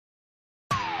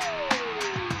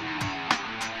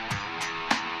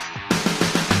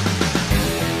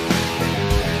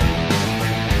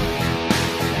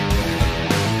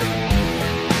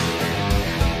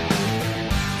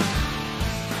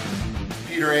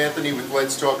Anthony with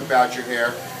Let's Talk About Your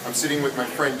Hair. I'm sitting with my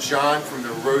friend John from the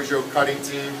Arrojo cutting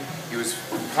team. He was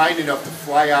kind enough to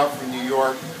fly out from New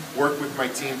York, work with my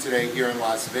team today here in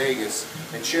Las Vegas,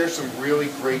 and share some really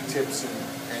great tips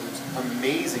and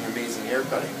amazing hair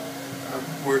cutting.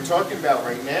 We're talking about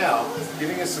right now,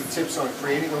 giving us some tips on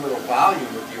creating a little volume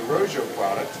with the Arrojo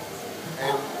product.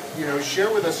 And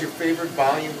share with us your favorite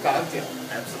volume cocktail.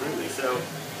 Absolutely. So,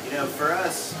 for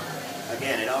us,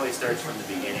 again, it always starts from the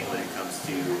beginning when it comes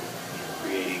to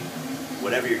creating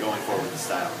whatever you're going for with the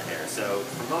style of the hair. So,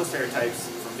 for most hair types,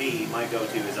 for me, my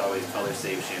go-to is always color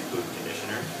safe shampoo and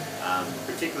conditioner.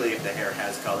 Particularly if the hair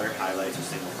has color, highlights, or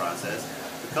single process.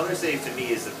 The color safe to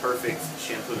me is the perfect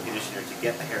shampoo and conditioner to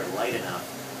get the hair light enough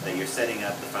that you're setting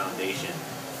up the foundation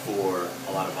for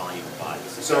a lot of volume and body.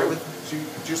 So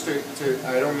just to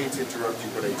I don't mean to interrupt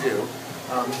you, but I do.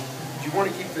 You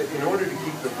want to keep in order to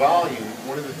keep the volume,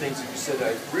 one of the things that you said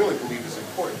that I really believe is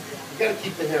important, you got to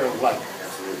keep the hair light.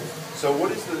 Absolutely. So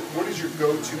what is your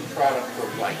go-to product for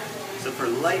light? So for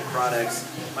light products,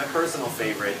 my personal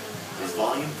favorite is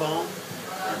volume foam.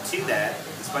 And to that,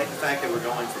 despite the fact that we're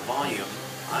going for volume,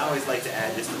 I always like to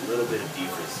add just a little bit of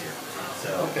defrizz here.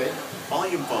 So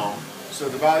volume foam. So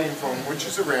the volume foam, which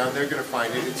is around, they're going to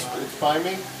find it. It's by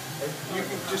me. You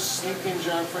can just sneak in,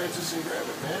 John Francis, and grab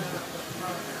it, man.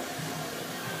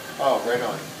 Oh, right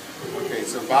on. Okay,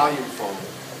 so volume foam.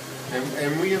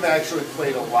 And we have actually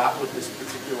played a lot with this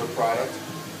particular product.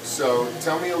 So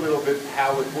tell me a little bit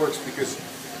how it works, because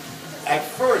at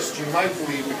first you might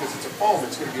believe because it's a foam,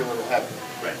 it's going to be a little heavy.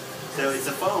 Right. So it's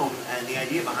a foam, and the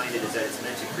idea behind it is that it's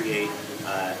meant to create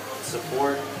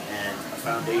support and a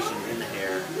foundation in the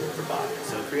hair for body.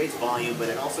 So it creates volume, but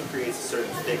it also creates a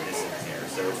certain thickness in the hair.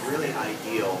 So it's really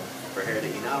ideal for hair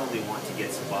that you not only want to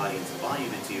get some body and some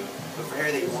volume into, but for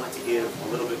hair that you want to give a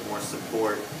little bit more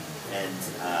support and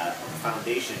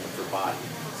foundation for body.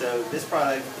 So this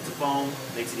product, it's a foam,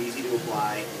 makes it easy to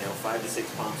apply, 5 to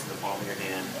 6 pumps in the palm of your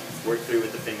hand, work through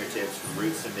with the fingertips from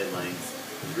roots to mid-lengths.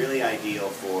 It's really ideal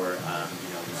for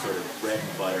the sort of bread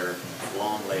and butter,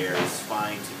 long layers,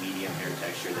 fine to medium hair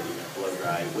texture that you're going to blow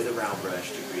dry with a round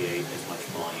brush to create as much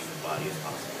volume and body as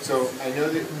possible. So I know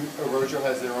that Arrojo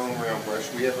has their own round brush.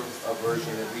 We have a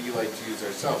version that we like to use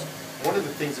ourselves. One of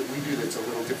the things that we do that's a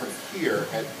little different here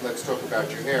at Let's Talk About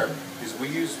Your Hair is we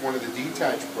use one of the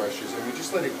detached brushes and we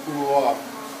just let it cool off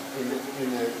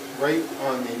right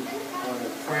on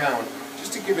the crown,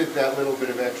 just to give it that little bit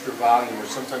of extra volume or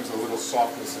sometimes a little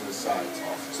softness in the sides.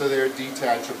 So they're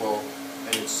detachable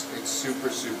and it's super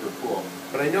cool.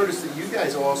 But I noticed that you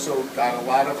guys also got a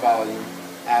lot of volume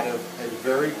out of a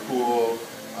very cool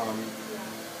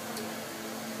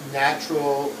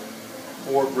natural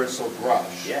 4-bristle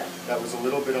brush. Yeah. That was a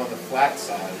little bit on the flat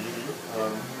side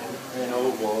and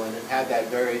oval, and it had that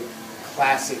very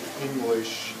classic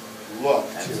English look.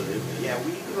 Absolutely. Yeah,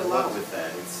 we do a lot with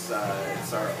that. It's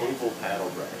our oval paddle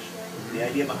brush. The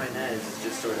idea behind that is it's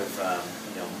just sort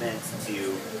of meant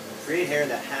to create hair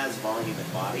that has volume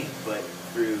and body, but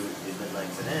through the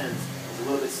mid-lengths and ends, it's a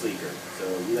little bit sleeker. So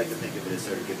we like to think of it as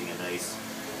sort of giving a nice,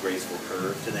 graceful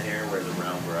curve to the hair, whereas a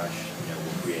round brush,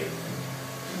 will create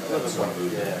a little bit more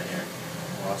movement in the hair.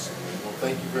 Awesome. Well,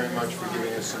 thank you very much for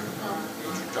giving us some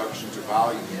introduction to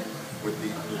volume with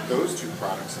those two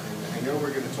products. And I know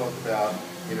we're going to talk about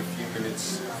in a few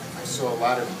minutes. I saw a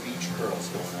lot of beach curls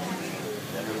going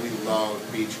on, and we love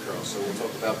beach curls, so we'll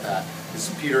talk about that. This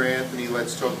is Peter Anthony.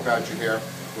 Let's Talk About Your Hair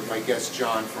with my guest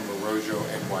John from Arrojo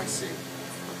NYC.